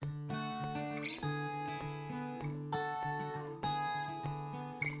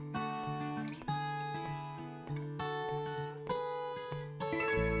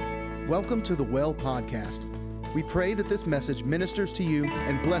Welcome to the Well Podcast. We pray that this message ministers to you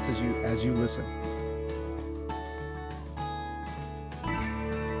and blesses you as you listen.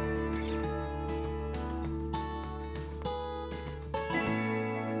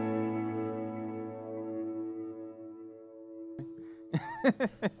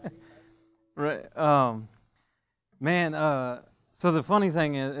 Right. So the funny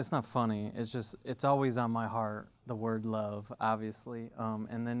thing is, it's not funny. It's always on my heart, the word love, obviously.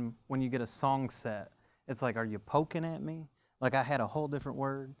 And then when you get a song set, it's like, are you poking at me? Like I had a whole different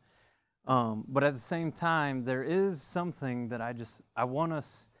word. But at the same time, there is something that I want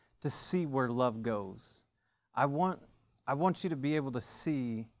us to see where love goes. I want you to be able to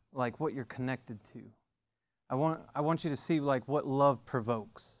see like what you're connected to. I want you to see like what love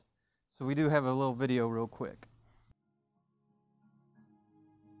provokes. So we do have a little video real quick.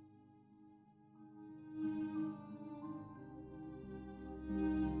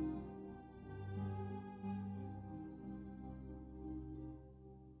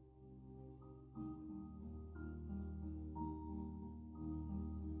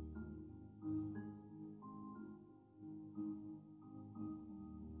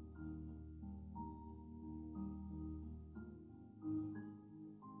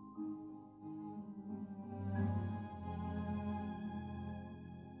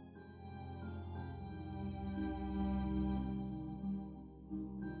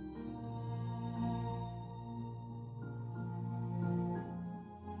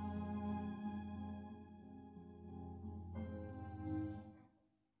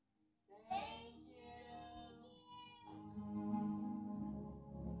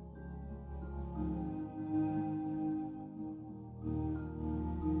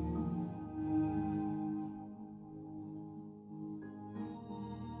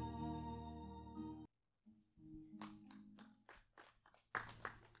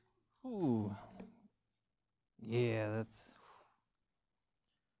 Ooh. Yeah, that's...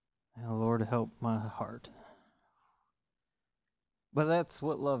 Oh, Lord, help my heart. But that's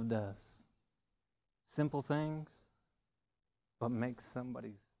what love does. Simple things, but makes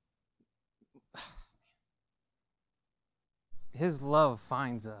somebody's... His love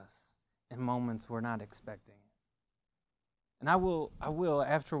finds us in moments we're not expecting it. And I will,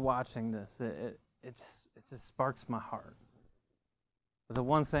 after watching this, it just sparks my heart. The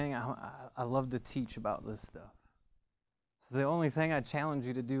one thing I love to teach about this stuff. So the only thing I challenge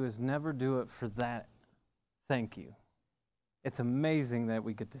you to do is never do it for that thank you. It's amazing that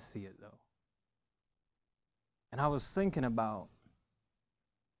we get to see it, though. And I was thinking about,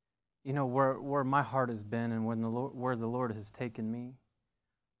 where my heart has been and where the Lord has taken me.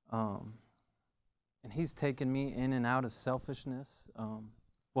 And He's taken me in and out of selfishness.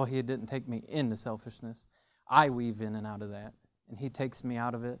 Well, He didn't take me into selfishness. I weave in and out of that. And He takes me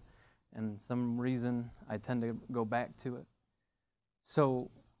out of it, and some reason I tend to go back to it. So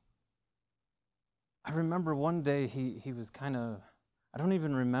I remember one day he was kind of, I don't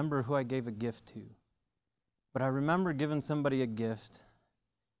even remember who I gave a gift to, but I remember giving somebody a gift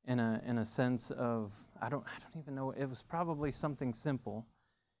in a sense of, I don't even know, it was probably something simple,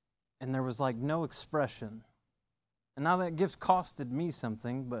 and there was like no expression. And now that gift costed me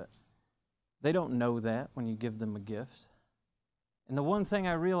something, but they don't know that when you give them a gift. And the one thing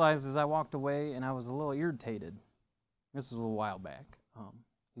I realized is I walked away and I was a little irritated. This was a while back.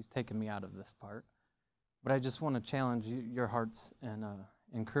 He's taken me out of this part. But I just want to challenge your hearts and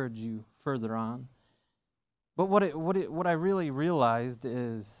encourage you further on. But what I really realized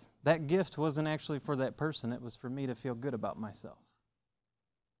is that gift wasn't actually for that person. It was for me to feel good about myself.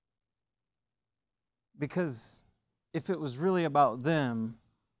 Because if it was really about them,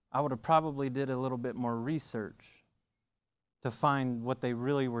 I would have probably did a little bit more research to find what they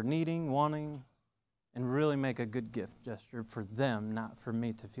really were needing, wanting, and really make a good gift gesture for them, not for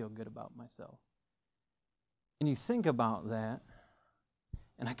me to feel good about myself. And you think about that,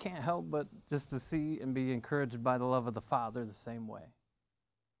 and I can't help but just to see and be encouraged by the love of the Father the same way.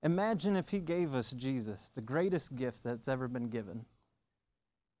 Imagine if He gave us Jesus, the greatest gift that's ever been given,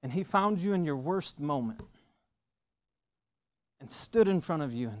 and He found you in your worst moment and stood in front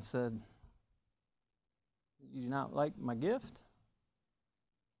of you and said, "You not like my gift?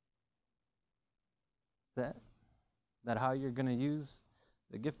 Is that how you're going to use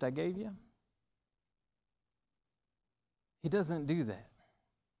the gift I gave you?" He doesn't do that.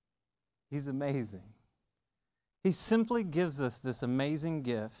 He's amazing. He simply gives us this amazing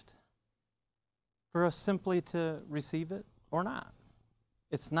gift for us simply to receive it or not.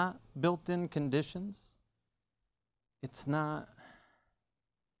 It's not built-in conditions. It's not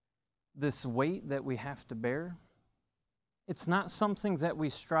this weight that we have to bear. It's not something that we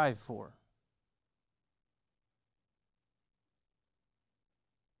strive for.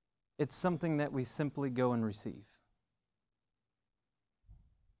 It's something that we simply go and receive.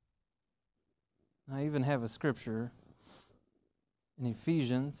 I even have a scripture in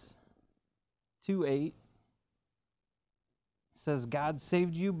Ephesians 2:8. It says, God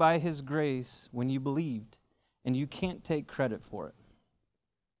saved you by His grace when you believed, and you can't take credit for it.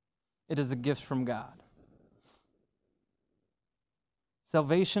 It is a gift from God.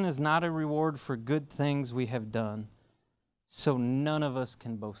 Salvation is not a reward for good things we have done, so none of us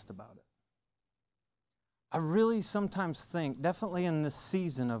can boast about it. I really sometimes think, definitely in this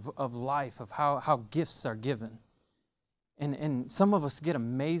season of life, of how gifts are given. And some of us get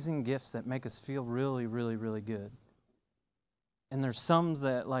amazing gifts that make us feel really, really, really good. And there's some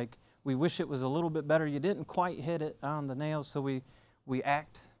that, like, we wish it was a little bit better. You didn't quite hit it on the nail, so we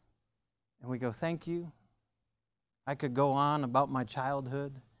act and we go, thank you. I could go on about my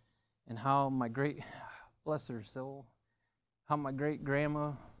childhood and how my bless her soul, how my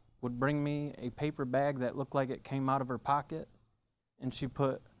great-grandma would bring me a paper bag that looked like it came out of her pocket, and she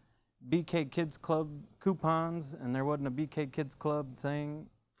put BK Kids Club coupons, and there wasn't a BK Kids Club thing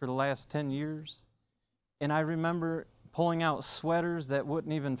for the last 10 years. And I remember pulling out sweaters that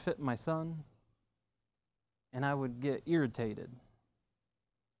wouldn't even fit my son, and I would get irritated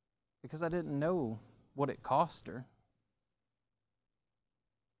because I didn't know what it cost her.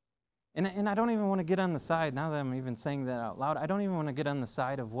 And I don't even want to get on the side, now that I'm even saying that out loud, I don't even want to get on the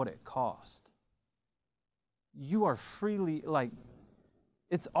side of what it cost. You are freely,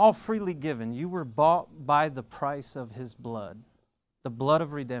 it's all freely given. You were bought by the price of His blood, the blood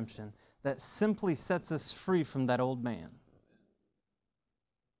of redemption, that simply sets us free from that old man.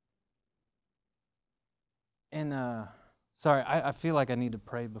 And, sorry, I feel like I need to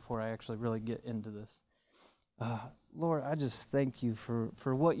pray before I actually really get into this. Lord, I just thank you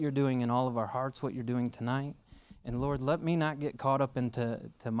for what you're doing in all of our hearts, what you're doing tonight. And Lord, let me not get caught up into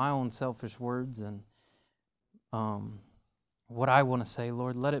my own selfish words and what I want to say.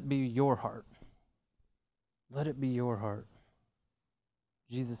 Lord, let it be your heart. Let it be your heart.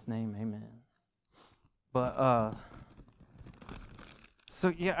 In Jesus' name, amen. But,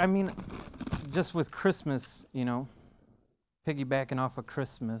 so yeah, I mean, just with Christmas, piggybacking off of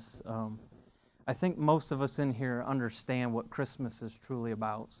Christmas, I think most of us in here understand what Christmas is truly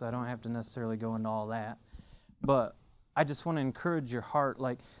about, so I don't have to necessarily go into all that. But I just want to encourage your heart.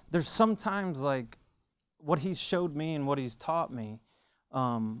 There's sometimes, what He's showed me and what He's taught me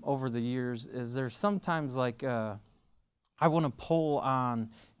over the years is there's sometimes, I want to pull on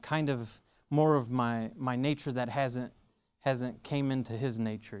kind of more of my nature that hasn't came into His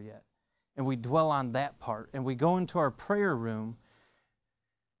nature yet. And we dwell on that part. And we go into our prayer room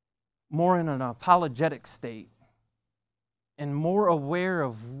more in an apologetic state and more aware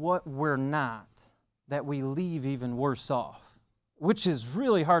of what we're not, that we leave even worse off, which is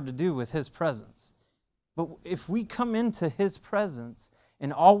really hard to do with His presence. But if we come into His presence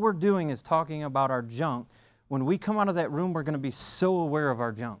and all we're doing is talking about our junk, when we come out of that room, we're going to be so aware of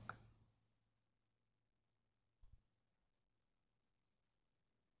our junk.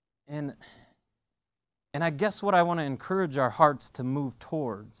 And I guess what I want to encourage our hearts to move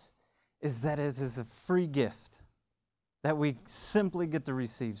towards is that it is a free gift that we simply get to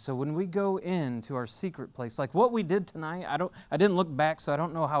receive. So when we go into our secret place, like what we did tonight, I didn't look back, so I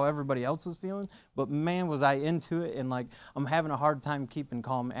don't know how everybody else was feeling, but man, was I into it, and I'm having a hard time keeping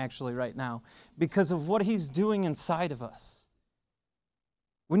calm actually right now because of what He's doing inside of us.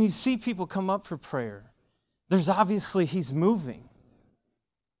 When you see people come up for prayer, there's obviously He's moving.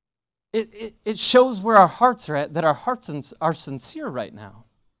 It shows where our hearts are at, that our hearts are sincere right now.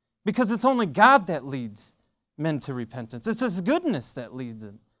 Because it's only God that leads men to repentance. It's His goodness that leads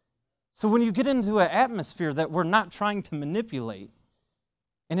them. So when you get into an atmosphere that we're not trying to manipulate,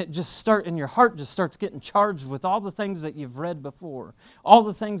 and and your heart just starts getting charged with all the things that you've read before, all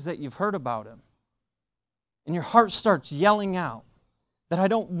the things that you've heard about Him, and your heart starts yelling out that I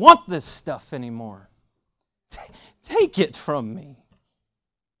don't want this stuff anymore. Take it from me.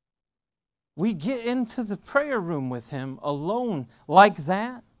 We get into the prayer room with Him alone like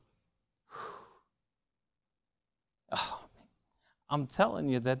that. Oh, I'm telling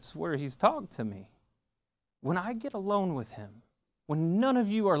you, that's where He's talked to me. When I get alone with Him, when none of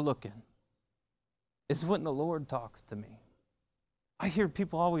you are looking, is when the Lord talks to me. I hear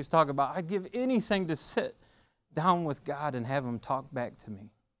people always talk about, I'd give anything to sit down with God and have Him talk back to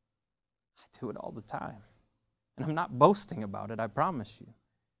me. I do it all the time. And I'm not boasting about it, I promise you.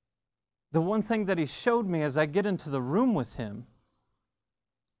 The one thing that He showed me as I get into the room with Him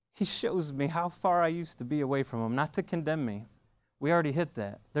He shows me how far I used to be away from him, not to condemn me. We already hit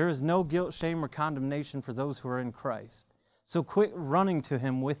that. There is no guilt, shame, or condemnation for those who are in Christ. So quit running to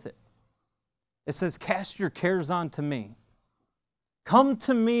him with it. It says, cast your cares onto me. Come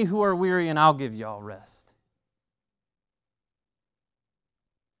to me who are weary, and I'll give you all rest.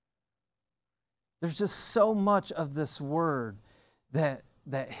 There's just so much of this word that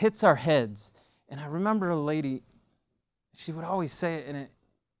hits our heads. And I remember a lady, she would always say it,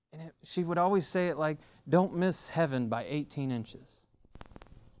 she would always say it like, don't miss heaven by 18 inches.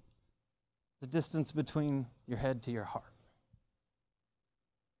 The distance between your head to your heart.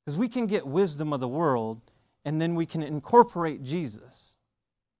 Because we can get wisdom of the world, and then we can incorporate Jesus.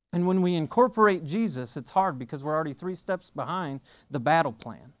 And when we incorporate Jesus, it's hard because we're already 3 steps behind the battle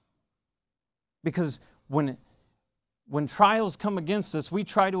plan. Because when trials come against us, we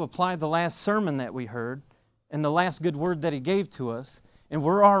try to apply the last sermon that we heard and the last good word that he gave to us, and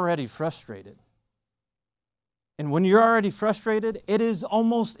we're already frustrated. And when you're already frustrated, it is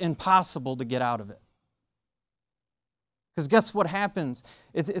almost impossible to get out of it. Because guess what happens?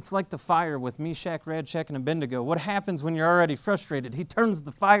 It's like the fire with Meshach, Radshach, and Abednego. What happens when you're already frustrated? He turns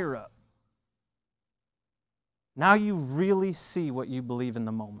the fire up. Now you really see what you believe in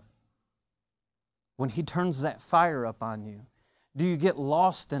the moment. When he turns that fire up on you, do you get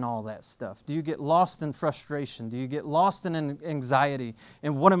lost in all that stuff? Do you get lost in frustration? Do you get lost in anxiety?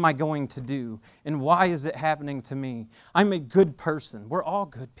 And what am I going to do? And why is it happening to me? I'm a good person. We're all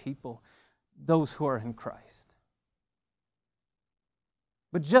good people, those who are in Christ.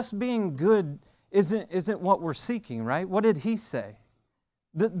 But just being good isn't what we're seeking, right? What did he say?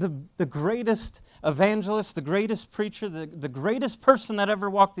 The greatest evangelist, the greatest preacher, the greatest person that ever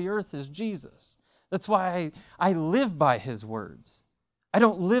walked the earth is Jesus. That's why I live by his words. I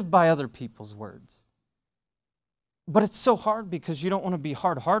don't live by other people's words. But it's so hard because you don't want to be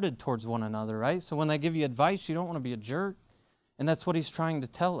hard-hearted towards one another, right? So when they give you advice, you don't want to be a jerk. And that's what he's trying to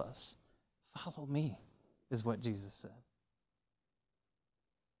tell us. Follow me, is what Jesus said.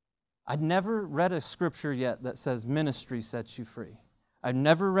 I'd never read a scripture yet that says ministry sets you free. I've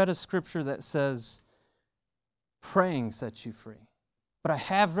never read a scripture that says praying sets you free. But I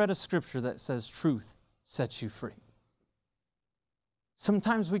have read a scripture that says truth sets you free.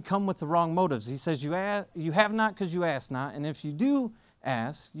 Sometimes we come with the wrong motives. He says you have not because you ask not. And if you do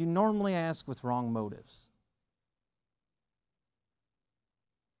ask, you normally ask with wrong motives.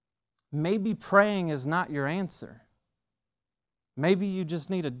 Maybe praying is not your answer. Maybe you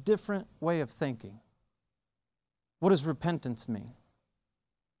just need a different way of thinking. What does repentance mean?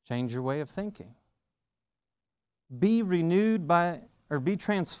 Change your way of thinking. Be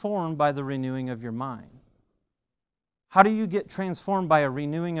transformed by the renewing of your mind. How do you get transformed by a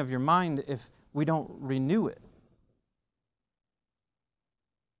renewing of your mind if we don't renew it?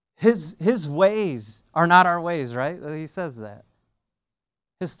 His ways are not our ways, right? He says that.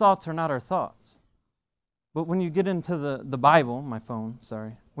 His thoughts are not our thoughts. But when you get into the Bible,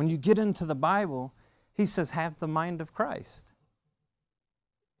 when you get into the Bible, he says, have the mind of Christ.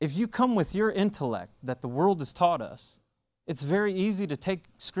 If you come with your intellect that the world has taught us, it's very easy to take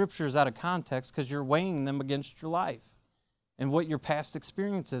scriptures out of context because you're weighing them against your life and what your past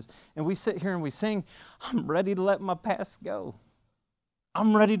experience is. And we sit here and we sing, I'm ready to let my past go.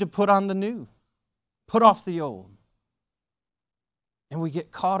 I'm ready to put on the new, put off the old. And we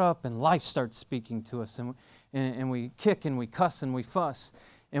get caught up and life starts speaking to us and we kick and we cuss and we fuss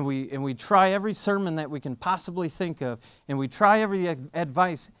and we try every sermon that we can possibly think of and we try every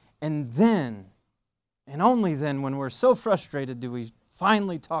advice, and then and only then, when we're so frustrated, do we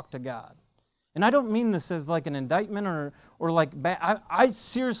finally talk to God. And I don't mean this as like an indictment or like bad. I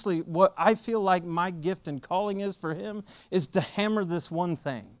seriously, what I feel like my gift and calling is for him is to hammer this one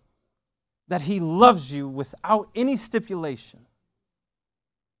thing, that he loves you without any stipulation.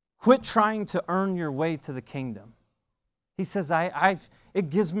 Quit trying to earn your way to the kingdom. He says, it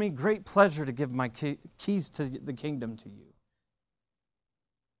gives me great pleasure to give my keys to the kingdom to you.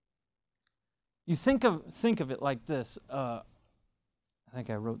 You think of it like this. I think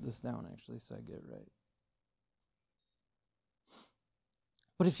I wrote this down actually, so I get it right.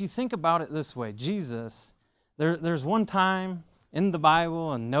 But if you think about it this way, Jesus, there's one time in the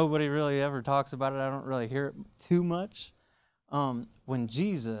Bible, and nobody really ever talks about it. I don't really hear it too much. When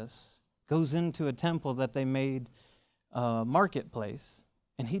Jesus goes into a temple that they made a marketplace,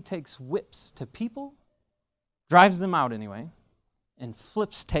 and he takes whips to people, drives them out anyway, and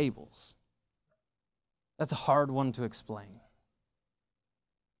flips tables. That's a hard one to explain.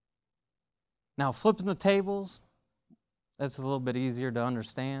 Now, flipping the tables, that's a little bit easier to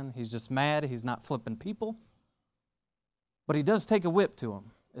understand. He's just mad. He's not flipping people. But he does take a whip to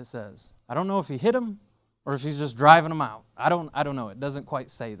them. it says. I don't know if he hit him or if he's just driving them out. I don't know. It doesn't quite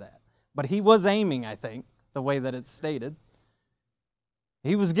say that. But he was aiming, I think, the way that it's stated.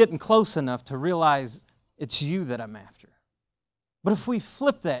 He was getting close enough to realize it's you that I'm after. But if we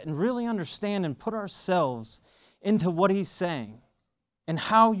flip that and really understand and put ourselves into what he's saying and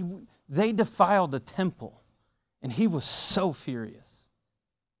how they defiled the temple, and he was so furious.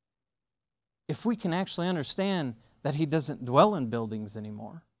 If we can actually understand that he doesn't dwell in buildings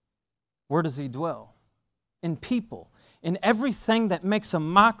anymore, where does he dwell? In people. In everything that makes a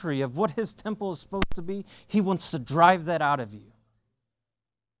mockery of what his temple is supposed to be, he wants to drive that out of you.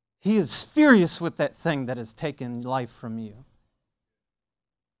 He is furious with that thing that has taken life from you.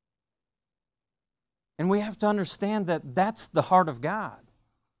 And we have to understand that that's the heart of God.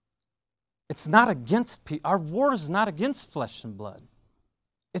 It's not against people. Our war is not against flesh and blood.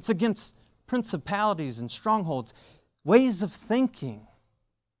 It's against principalities and strongholds. Ways of thinking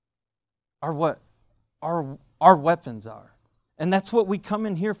are what our weapons are. And that's what we come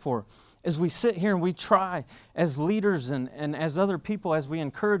in here for. As we sit here and we try as leaders and as other people, as we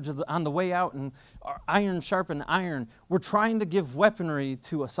encourage on the way out, and iron sharpen iron, we're trying to give weaponry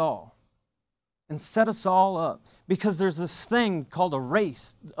to us all and set us all up. Because there's this thing called a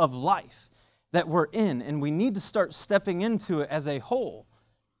race of life that we're in, and we need to start stepping into it as a whole.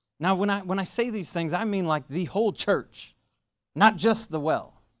 Now, when I say these things, I mean like the whole church, not just the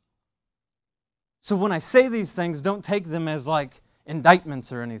well. So when I say these things, don't take them as like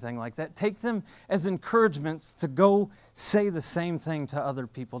indictments or anything like that. Take them as encouragements to go say the same thing to other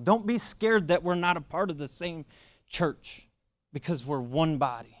people. Don't be scared that we're not a part of the same church, because we're one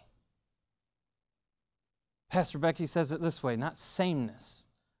body. Pastor Becky says it this way, not sameness,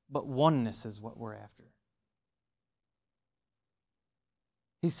 but oneness is what we're after.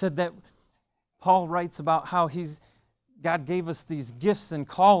 He said that Paul writes about how God gave us these gifts and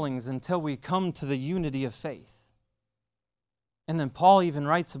callings until we come to the unity of faith. And then Paul even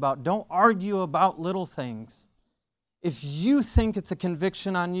writes about, don't argue about little things. If you think it's a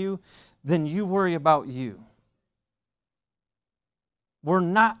conviction on you, then you worry about you. We're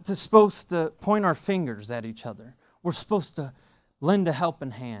not supposed to point our fingers at each other. We're supposed to lend a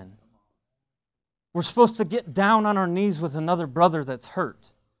helping hand. We're supposed to get down on our knees with another brother that's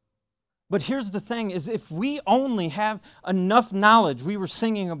hurt. But here's the thing, is if we only have enough knowledge, we were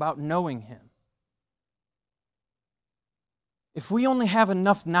singing about knowing Him. If we only have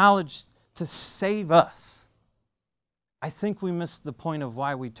enough knowledge to save us, I think we miss the point of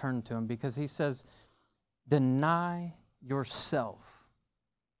why we turn to Him, because He says, deny yourself.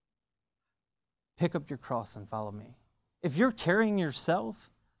 Pick up your cross and follow me. If you're carrying yourself,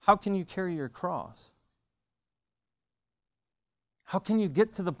 how can you carry your cross? How can you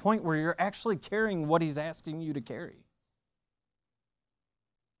get to the point where you're actually carrying what He's asking you to carry?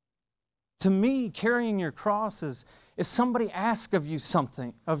 To me, carrying your cross is, if somebody asks of you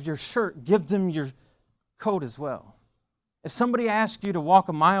something, of your shirt, give them your coat as well. If somebody asks you to walk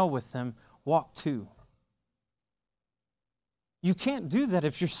a mile with them, walk 2. You can't do that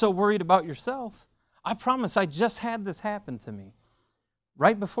if you're so worried about yourself. I promise, I just had this happen to me.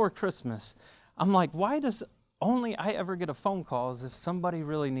 Right before Christmas, I'm like, why does only I ever get a phone call as if somebody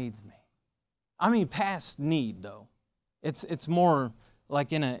really needs me? I mean, past need, though. It's more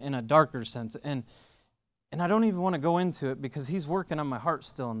like in a darker sense. And I don't even want to go into it because He's working on my heart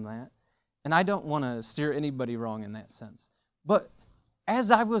still in that. And I don't want to steer anybody wrong in that sense. But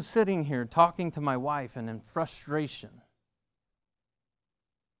as I was sitting here talking to my wife and in frustration,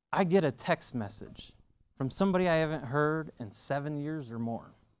 I get a text message from somebody I haven't heard in 7 years or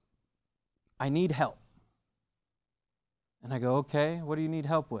more. I need help. And I go, okay, what do you need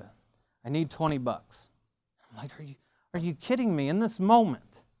help with? I need $20. I'm like, are you kidding me in this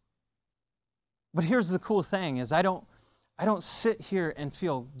moment? But here's the cool thing is I don't sit here and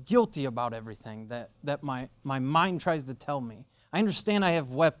feel guilty about everything that my mind tries to tell me. I understand I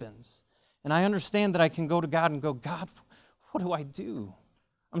have weapons. And I understand that I can go to God and go, God, what do I do?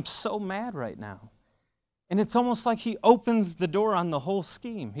 I'm so mad right now. And it's almost like He opens the door on the whole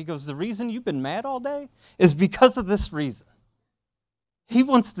scheme. He goes, the reason you've been mad all day is because of this reason. He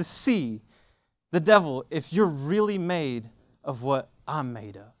wants to see the devil if you're really made of what I'm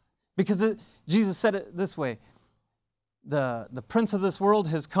made of. Because Jesus said it this way, the prince of this world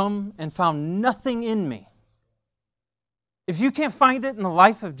has come and found nothing in me. If you can't find it in the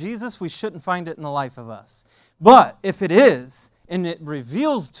life of Jesus, we shouldn't find it in the life of us. But if it is, and it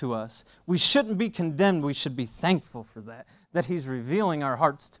reveals to us, we shouldn't be condemned. We should be thankful for that He's revealing our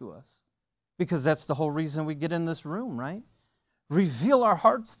hearts to us. Because that's the whole reason we get in this room, right? Reveal our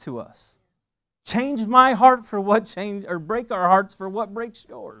hearts to us. Change my heart for what change, or break our hearts for what breaks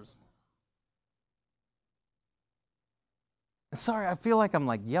yours. Sorry, I feel like I'm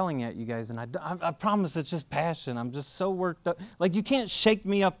like yelling at you guys, and I promise it's just passion. I'm just so worked up. Like, you can't shake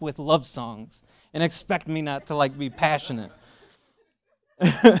me up with love songs and expect me not to like be passionate.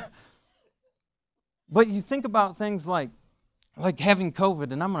 But you think about things like having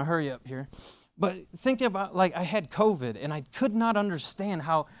COVID, and I'm going to hurry up here. But thinking about, like, I had COVID, and I could not understand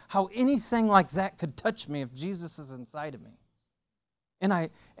how anything like that could touch me if Jesus is inside of me. And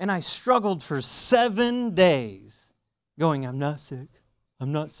I struggled for 7 days going, I'm not sick.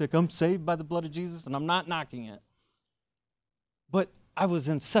 I'm not sick. I'm saved by the blood of Jesus, and I'm not knocking it. But I was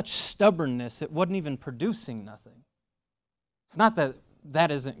in such stubbornness, it wasn't even producing nothing. It's not that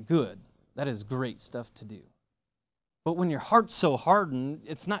that isn't good. That is great stuff to do. But when your heart's so hardened,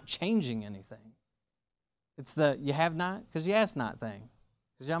 it's not changing anything. It's the you have not because you ask not thing.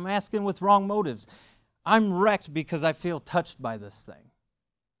 Because I'm asking with wrong motives. I'm wrecked because I feel touched by this thing.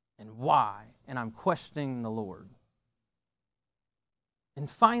 And why? And I'm questioning the Lord. And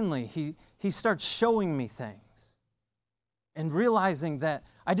finally, he starts showing me things. And realizing that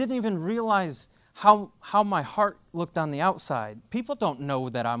I didn't even realize how my heart looked on the outside. People don't know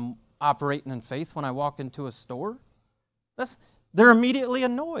that I'm operating in faith when I walk into a store. They're immediately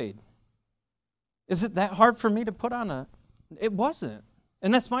annoyed. Is it that hard for me to put on It wasn't.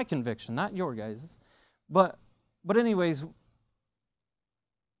 And that's my conviction, not your guys'. But anyways,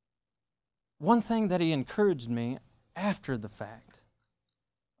 one thing that he encouraged me after the fact,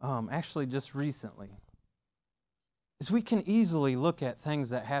 actually just recently, is we can easily look at things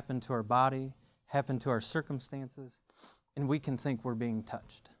that happen to our body, happen to our circumstances, and we can think we're being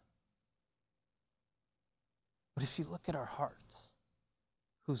touched. But if you look at our hearts,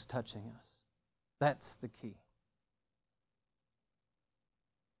 who's touching us? That's the key.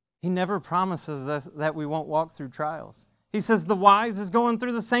 He never promises us that we won't walk through trials. He says the wise is going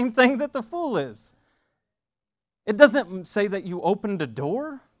through the same thing that the fool is. It doesn't say that you opened a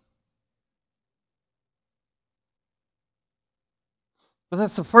door. But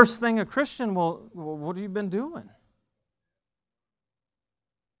that's the first thing a Christian will, what have you been doing?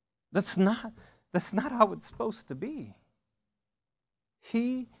 That's not how it's supposed to be.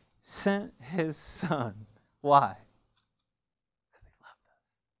 He sent his son. Why? Because he loved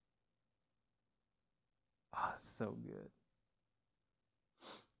us. Oh, it's so good.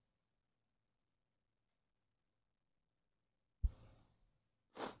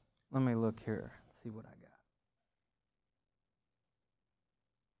 Let me look here and see what I got.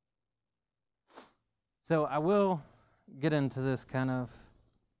 So I will get into this kind of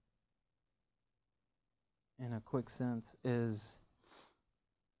in a quick sense, is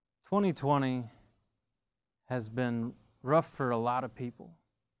 2020 has been rough for a lot of people,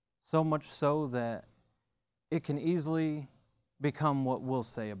 so much so that it can easily become what we'll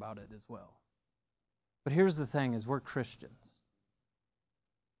say about it as well. But here's the thing, is we're Christians.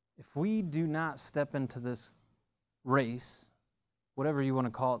 If we do not step into this race, whatever you want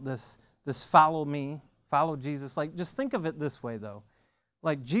to call it, this follow me, follow Jesus, like just think of it this way though.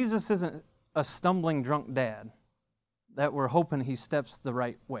 Like Jesus isn't a stumbling drunk dad that we're hoping he steps the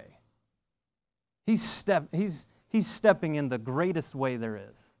right way. He's stepping in the greatest way there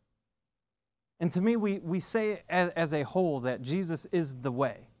is. And to me, we say as a whole that Jesus is the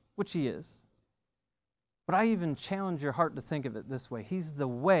way, which he is. But I even challenge your heart to think of it this way. He's the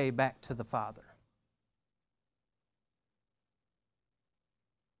way back to the Father.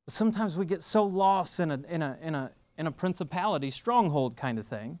 But sometimes we get so lost in a principality, stronghold kind of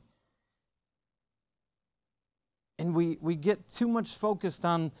thing. And we get too much focused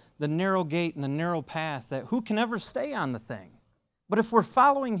on the narrow gate and the narrow path that who can ever stay on the thing? But if we're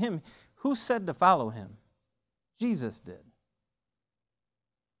following him, who said to follow him? Jesus did.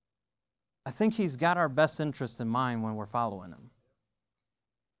 I think he's got our best interest in mind when we're following him.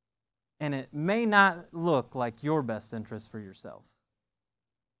 And it may not look like your best interest for yourself.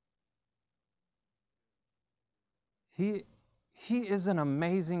 He is an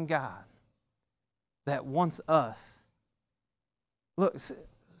amazing God that wants us. Look,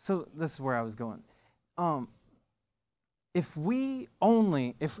 so this is where I was going. If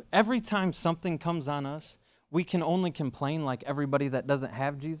every time something comes on us, we can only complain like everybody that doesn't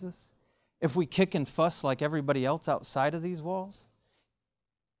have Jesus, if we kick and fuss like everybody else outside of these walls,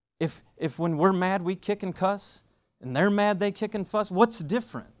 if when we're mad we kick and cuss, and they're mad they kick and fuss, what's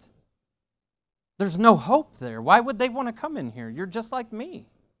different? There's no hope there. Why would they want to come in here? You're just like me.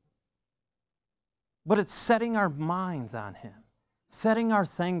 But it's setting our minds on him, setting our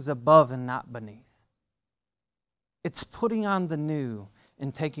things above and not beneath. It's putting on the new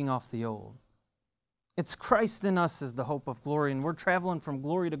and taking off the old. It's Christ in us is the hope of glory, and we're traveling from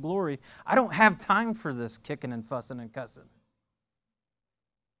glory to glory. I don't have time for this kicking and fussing and cussing.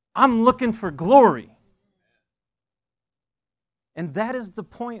 I'm looking for glory. And that is the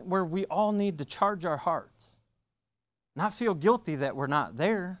point where we all need to charge our hearts. Not feel guilty that we're not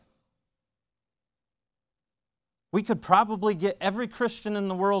there. We could probably get every Christian in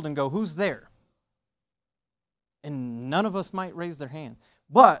the world and go, who's there? And none of us might raise their hand.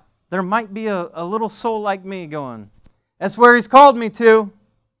 But there might be a little soul like me going, that's where He's called me to.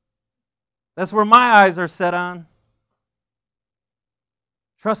 That's where my eyes are set on.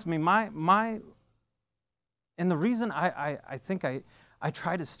 Trust me, and the reason I think I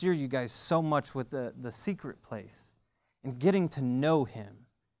try to steer you guys so much with the secret place and getting to know Him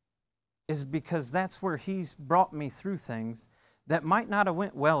is because that's where He's brought me through things that might not have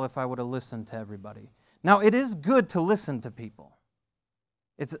went well if I would have listened to everybody. Now, it is good to listen to people.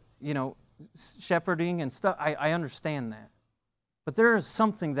 It's, shepherding and stuff, I understand that. But there is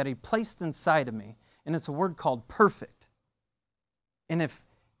something that He placed inside of me, and it's a word called perfect. And if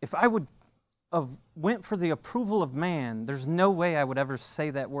I would have went for the approval of man, there's no way I would ever say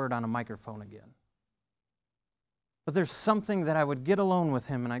that word on a microphone again. But there's something that I would get alone with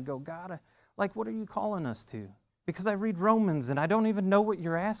Him, and I'd go, God, what are you calling us to? Because I read Romans, and I don't even know what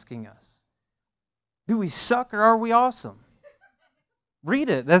you're asking us. Do we suck or are we awesome? Read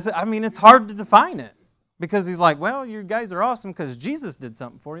it. It's hard to define it. Because He's like, well, you guys are awesome because Jesus did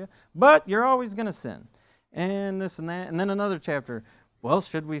something for you, but you're always going to sin. And this and that. And then another chapter. Well,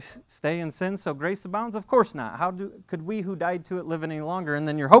 should we stay in sin so grace abounds? Of course not. Could we who died to it live any longer? And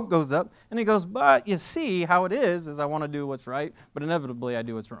then your hope goes up, and He goes, but you see how it is I want to do what's right, but inevitably I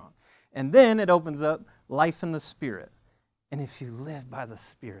do what's wrong. And then it opens up life in the Spirit. And if you live by the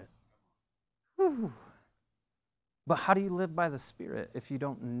Spirit, whew. But how do you live by the Spirit if you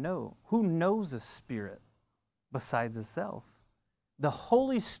don't know? Who knows a Spirit besides itself? The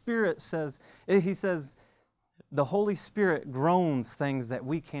Holy Spirit says, He says, the Holy Spirit groans things that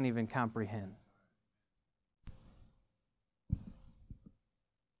we can't even comprehend.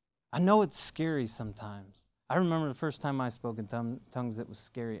 I know it's scary sometimes. I remember the first time I spoke in tongues, it was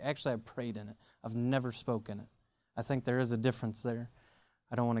scary. Actually, I prayed in it. I've never spoken it. I think there is a difference there.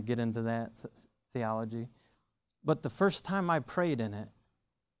 I don't want to get into that theology. But the first time I prayed in it,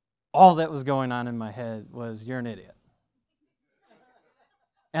 all that was going on in my head was, you're an idiot.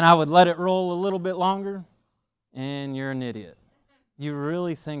 And I would let it roll a little bit longer, and you're an idiot. You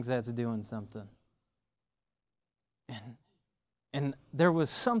really think that's doing something. And there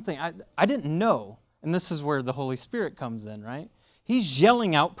was something, I didn't know, and this is where the Holy Spirit comes in, right? He's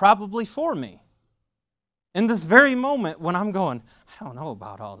yelling out probably for me. In this very moment when I'm going, I don't know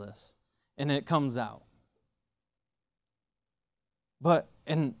about all this. And it comes out. But,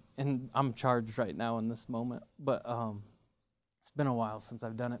 and I'm charged right now in this moment, but it's been a while since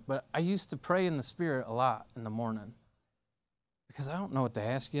I've done it. But I used to pray in the Spirit a lot in the morning. Because I don't know what to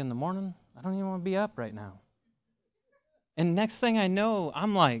ask you in the morning. I don't even want to be up right now. And next thing I know,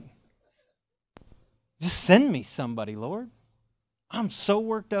 I'm like, just send me somebody, Lord. I'm so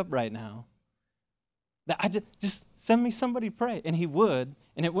worked up right now that I just send me somebody to pray. And He would,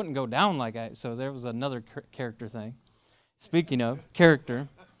 and it wouldn't go down like so there was another character thing. Speaking of character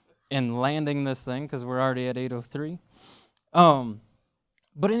and landing this thing, because we're already at 8:03.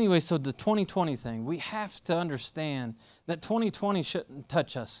 But anyway, so the 2020 thing, we have to understand that 2020 shouldn't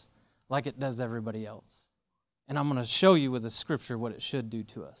touch us like it does everybody else. And I'm going to show you with the scripture what it should do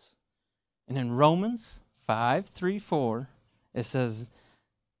to us. And in Romans 5:3-4, it says,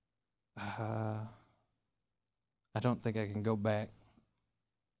 I don't think I can go back.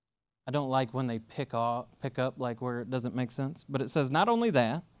 I don't like when they pick up like where it doesn't make sense. But it says not only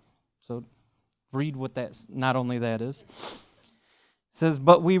that, so read what that not only that is. It says,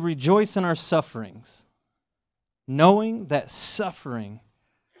 but we rejoice in our sufferings, knowing that suffering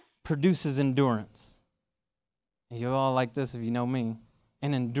produces endurance. And you all like this if you know me.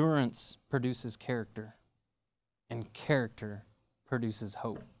 And endurance produces character. And character produces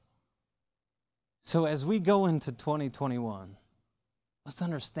hope. So as we go into 2021, let's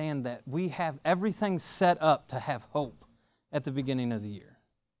understand that we have everything set up to have hope at the beginning of the year.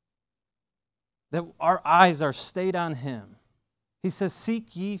 That our eyes are stayed on Him. He says,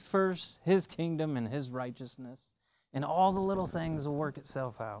 seek ye first His kingdom and His righteousness, and all the little things will work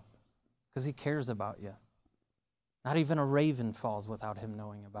itself out because He cares about you. Not even a raven falls without Him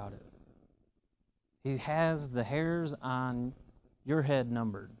knowing about it. He has the hairs on your head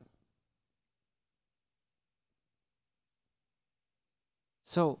numbered.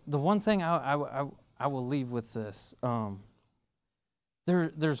 So the one thing I will leave with this,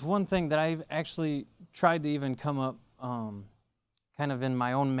 there's one thing that I've actually tried to even come up kind of in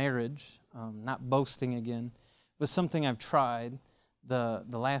my own marriage, not boasting again, but something I've tried. The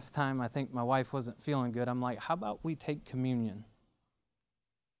last time I think my wife wasn't feeling good, I'm like, how about we take communion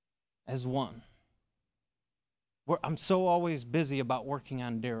as one? I'm so always busy about working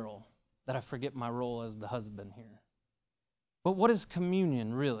on Darrell that I forget my role as the husband here. But what is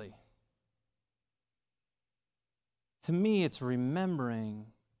communion really? To me, it's remembering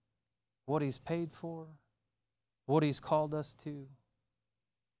what he's paid for, what he's called us to,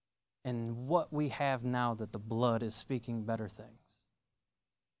 and what we have now that the blood is speaking better things.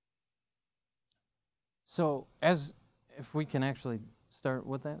 So, if we can actually start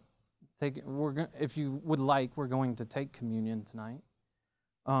with that, if you would like, we're going to take communion tonight.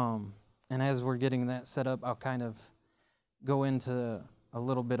 And as we're getting that set up, I'll kind of go into a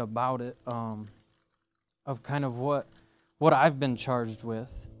little bit about it, of kind of what I've been charged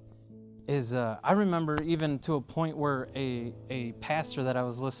with. Is I remember even to a point where a pastor that I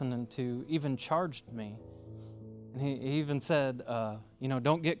was listening to even charged me. And he even said,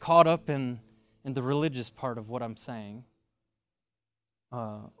 don't get caught up in the religious part of what I'm saying,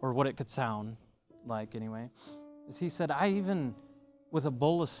 or what it could sound like anyway. Is he said, I even, with a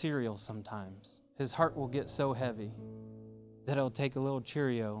bowl of cereal sometimes, his heart will get so heavy that he'll take a little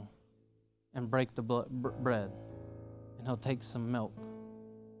Cheerio and break the bread, and he'll take some milk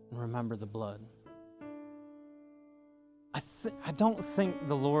and remember the blood. I don't think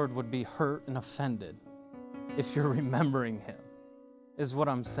the Lord would be hurt and offended if you're remembering him, is what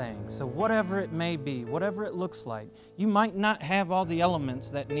I'm saying. So whatever it may be, whatever it looks like, you might not have all the elements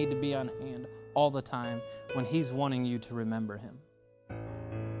that need to be on hand all the time when he's wanting you to remember him.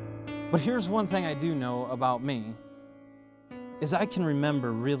 But here's one thing I do know about me, is I can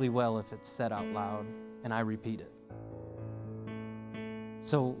remember really well if it's said out loud and I repeat it.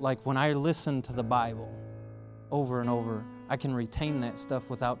 So like when I listen to the Bible over and over, I can retain that stuff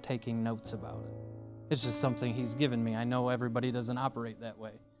without taking notes about it. It's just something he's given me. I know everybody doesn't operate that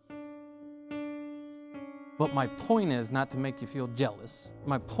way. But my point is not to make you feel jealous.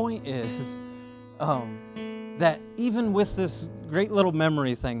 My point is that even with this great little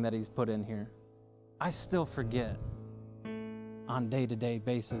memory thing that he's put in here, I still forget on day-to-day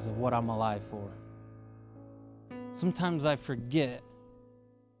basis of what I'm alive for. Sometimes I forget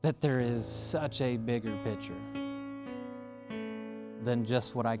that there is such a bigger picture than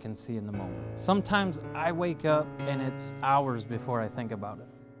just what I can see in the moment. Sometimes I wake up and it's hours before I think about it.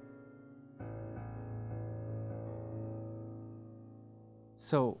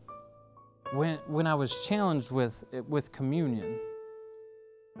 So when I was challenged with communion,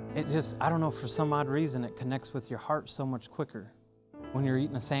 it just, I don't know, for some odd reason, it connects with your heart so much quicker when you're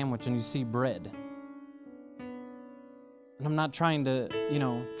eating a sandwich and you see bread. And I'm not trying to,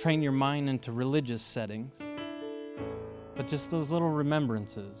 train your mind into religious settings, but just those little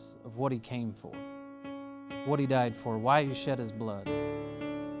remembrances of what he came for, what he died for, why he shed his blood.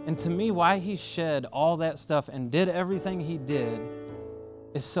 And to me, why he shed all that stuff and did everything he did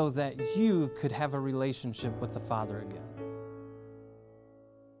is so that you could have a relationship with the Father again.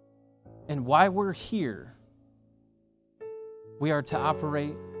 And why we're here, we are to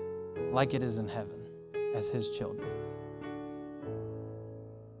operate like it is in heaven as his children.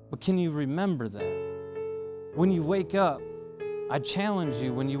 But can you remember that? When you wake up, I challenge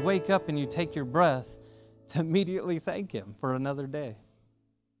you, when you wake up and you take your breath, to immediately thank him for another day.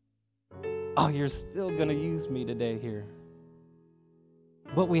 Oh, you're still going to use me today here.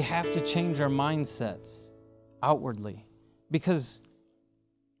 But we have to change our mindsets outwardly, because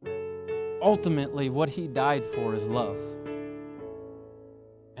ultimately what he died for is love.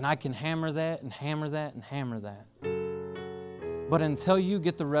 And I can hammer that and hammer that and hammer that. But until you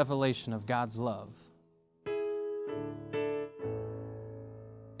get the revelation of God's love,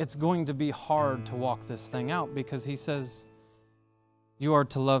 it's going to be hard to walk this thing out, because he says, you are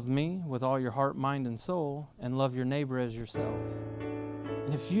to love me with all your heart, mind, and soul, and love your neighbor as yourself.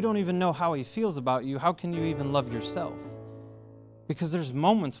 And if you don't even know how he feels about you, how can you even love yourself? Because there's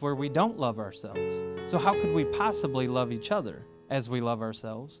moments where we don't love ourselves. So how could we possibly love each other as we love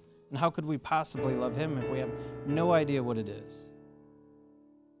ourselves? And how could we possibly love him if we have no idea what it is?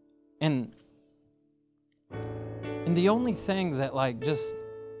 And the only thing that just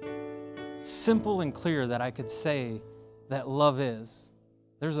simple and clear that I could say that love is,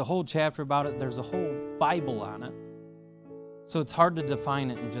 there's a whole chapter about it, there's a whole Bible on it. So it's hard to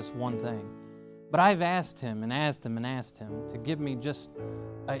define it in just one thing. But I've asked him and asked him and asked him to give me just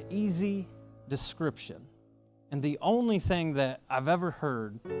an easy description. And the only thing that I've ever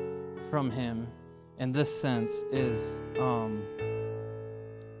heard from him in this sense is,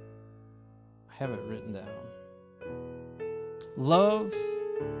 I have it written down. Love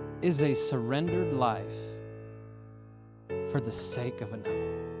is a surrendered life for the sake of another.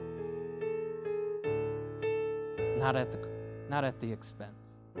 Not at the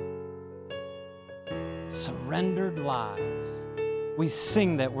expense. Surrendered lives. We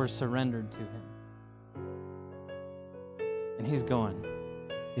sing that we're surrendered to Him. And He's going,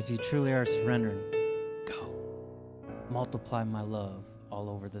 if you truly are surrendered, go. Multiply my love all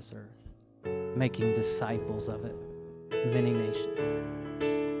over this earth, making disciples of it, many nations.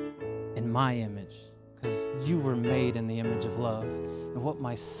 In my image, because you were made in the image of love. And what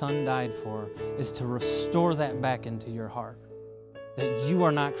my Son died for is to restore that back into your heart. That you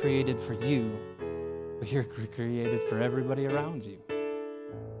are not created for you, but you're created for everybody around you.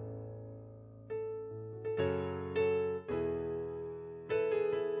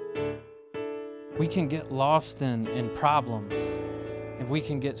 We can get lost in problems, and we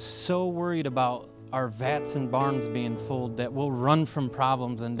can get so worried about our vats and barns being full that we'll run from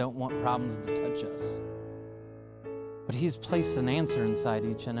problems and don't want problems to touch us. But He's placed an answer inside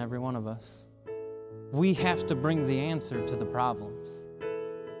each and every one of us. We have to bring the answer to the problems.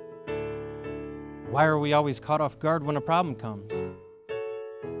 Why are we always caught off guard when a problem comes?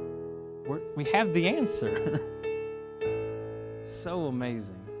 We have the answer. So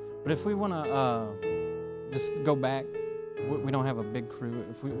amazing. But if we want to just go back, we don't have a big crew.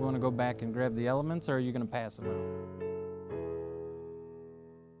 If we want to go back and grab the elements, or are you going to pass them out?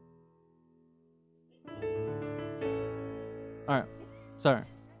 All right. Sorry.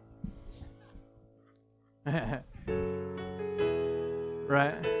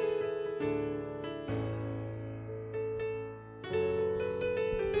 Right.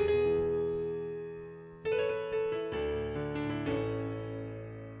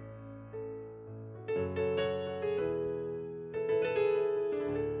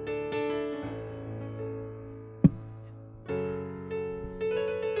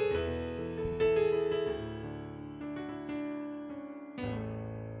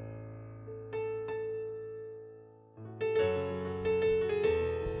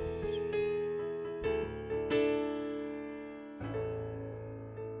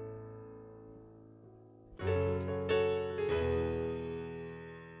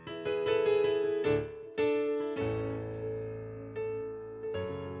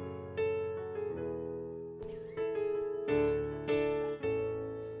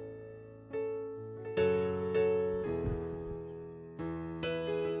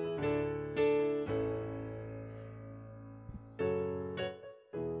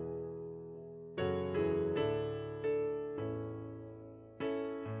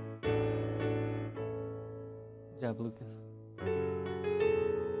 Good job, Lucas.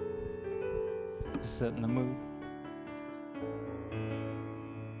 Just setting the mood.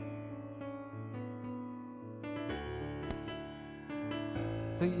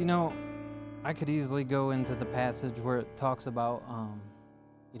 So, I could easily go into the passage where it talks about,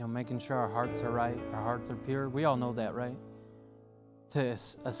 making sure our hearts are right, our hearts are pure. We all know that, right? To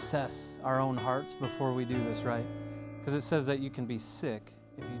assess our own hearts before we do this, right? Because it says that you can be sick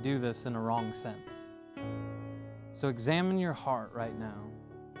if you do this in a wrong sense. So examine your heart right now.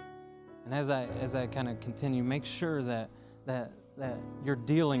 And as I kind of continue, make sure that you're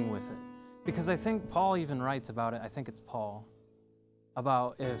dealing with it. Because I think Paul even writes about it. I think it's Paul.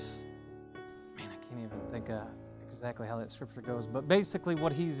 About I can't even think exactly how that scripture goes. But basically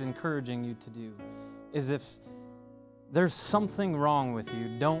what he's encouraging you to do is if there's something wrong with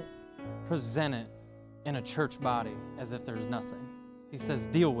you, don't present it in a church body as if there's nothing. He says,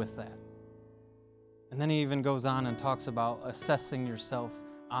 deal with that. And then he even goes on and talks about assessing yourself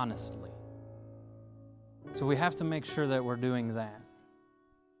honestly. So we have to make sure that we're doing that.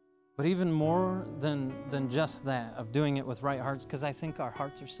 But even more than just that, of doing it with right hearts, because I think our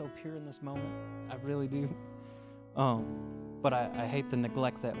hearts are so pure in this moment. I really do. But I hate to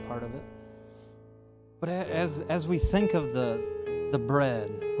neglect that part of it. But as we think of the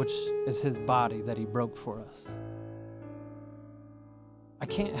bread, which is His body that He broke for us, I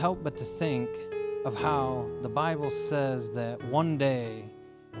can't help but to think of how the Bible says that one day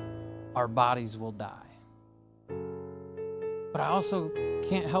our bodies will die. But I also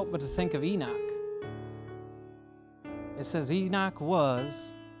can't help but to think of Enoch. It says Enoch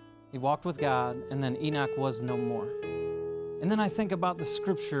he walked with God, and then Enoch was no more. And then I think about the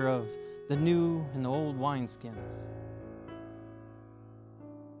scripture of the new and the old wineskins.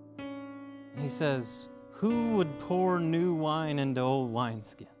 He says, who would pour new wine into old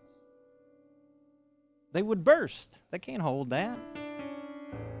wineskins? They would burst. They can't hold that.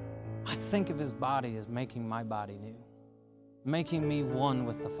 I think of His body as making my body new, making me one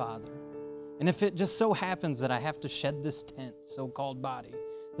with the Father. And if it just so happens that I have to shed this tent, so-called body,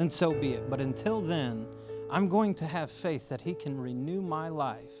 then so be it. But until then, I'm going to have faith that he can renew my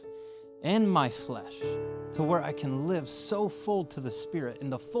life and my flesh to where I can live so full to the Spirit in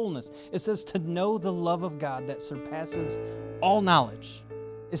the fullness. It says to know the love of God that surpasses all knowledge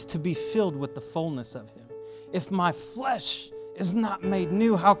is to be filled with the fullness of him. If my flesh is not made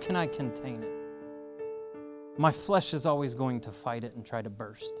new, how can I contain it? My flesh is always going to fight it and try to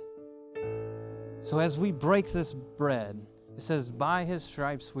burst. So as we break this bread, it says, by his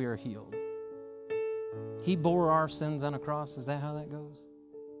stripes we are healed. He bore our sins on a cross. Is that how that goes?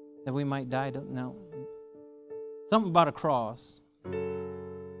 That we might die to, no. Something about a cross.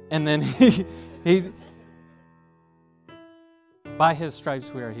 And then he by his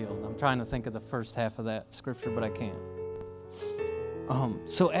stripes we are healed. I'm trying to think of the first half of that scripture, but I can't.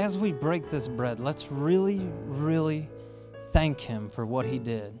 So as we break this bread, let's really, really thank him for what he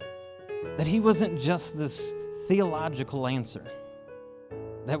did. That he wasn't just this theological answer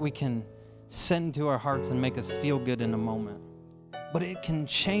that we can send to our hearts and make us feel good in a moment, but it can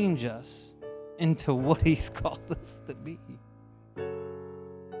change us into what he's called us to be.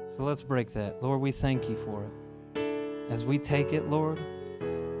 So let's break that. Lord, we thank you for it. As we take it, Lord,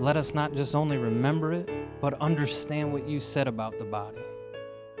 let us not just only remember it, but understand what you said about the body.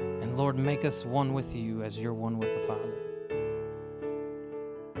 And Lord, make us one with you as you're one with the Father.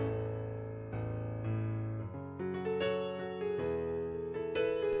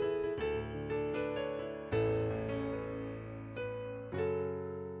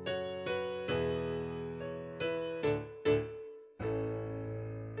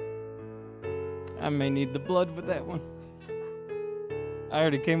 I may need the blood with that one. I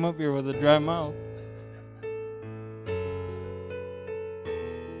already came up here with a dry mouth.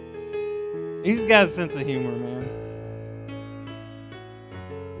 He's got a sense of humor, man.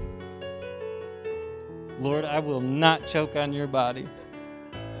 Lord, I will not choke on your body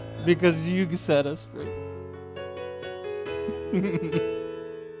because you set us free.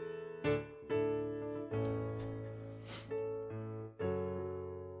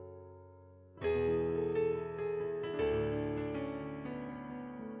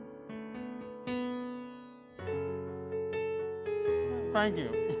 Thank you.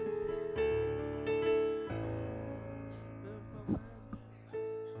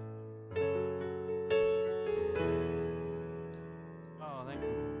 Oh, thank you.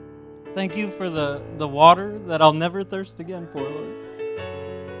 Thank you for the water that I'll never thirst again for, Lord.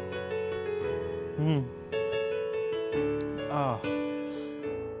 Oh,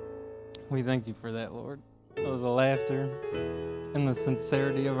 we thank you for that, Lord. Oh, the laughter and the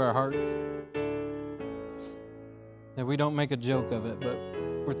sincerity of our hearts. That we don't make a joke of it, but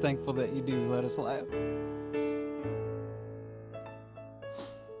we're thankful that you do let us laugh.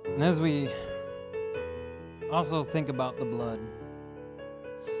 And as we also think about the blood,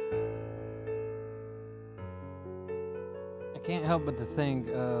 I can't help but to think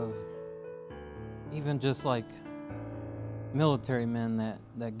of even just like military men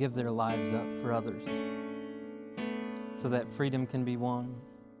that give their lives up for others so that freedom can be won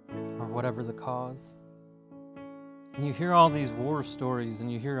or whatever the cause. And you hear all these war stories and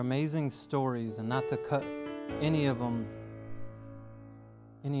you hear amazing stories, and not to cut any of them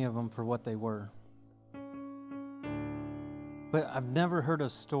for what they were. But I've never heard a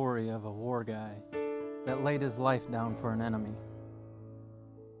story of a war guy that laid his life down for an enemy.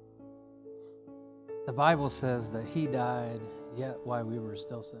 The Bible says that he died yet while we were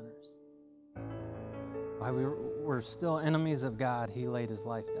still sinners. While we were still enemies of God, he laid his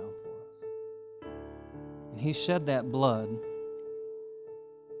life down for us. And he shed that blood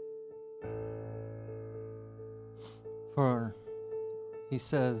for, he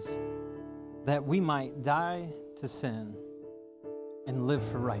says, that we might die to sin and live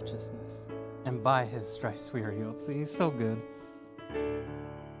for righteousness. And by his stripes we are healed. See, he's so good.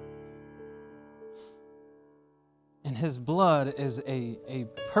 And his blood is a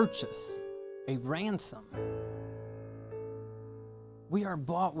purchase, a ransom. We are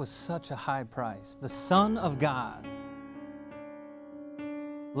bought with such a high price. The Son of God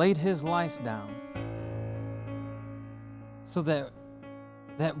laid his life down so that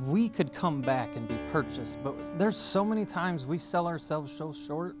we could come back and be purchased. But there's so many times we sell ourselves so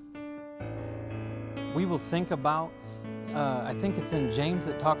short. We will think about, I think it's in James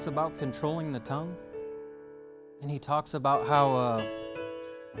that talks about controlling the tongue. And he talks about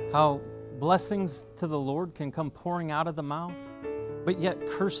how blessings to the Lord can come pouring out of the mouth, but yet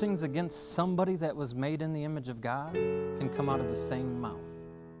cursings against somebody that was made in the image of God can come out of the same mouth.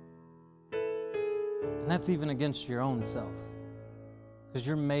 And that's even against your own self. because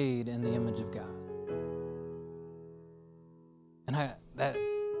you're made in the image of God. And that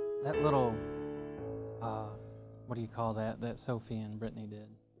little, what do you call that Sophie and Brittany did?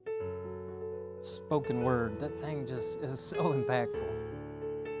 Spoken word, that thing just is so impactful.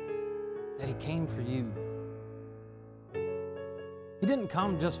 That he came for you. He didn't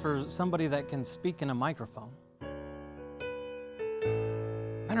come just for somebody that can speak in a microphone.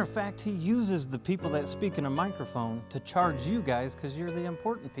 Matter of fact, he uses the people that speak in a microphone to charge you guys because you're the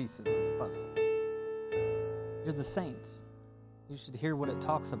important pieces of the puzzle. You're the saints. You should hear what it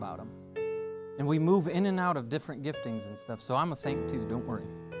talks about them. And we move in and out of different giftings and stuff, so I'm a saint too, don't worry.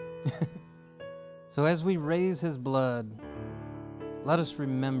 So as we raise his blood, let us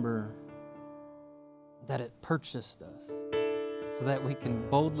remember that it purchased us so that we can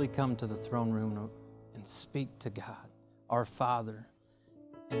boldly come to the throne room and speak to God, our Father,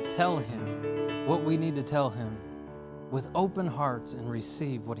 and tell him what we need to tell him with open hearts and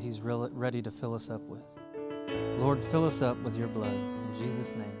receive what he's ready to fill us up with. Lord, fill us up with your blood. In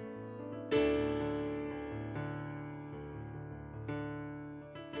Jesus' name.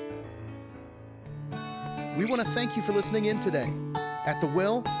 We want to thank you for listening in today. At The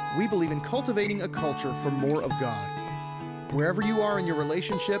Well, we believe in cultivating a culture for more of God. Wherever you are in your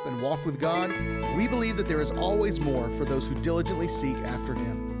relationship and walk with God, we believe that there is always more for those who diligently seek after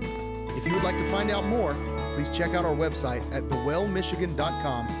him. If you would like to find out more, please check out our website at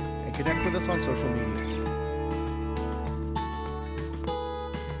thewellmichigan.com and connect with us on social media.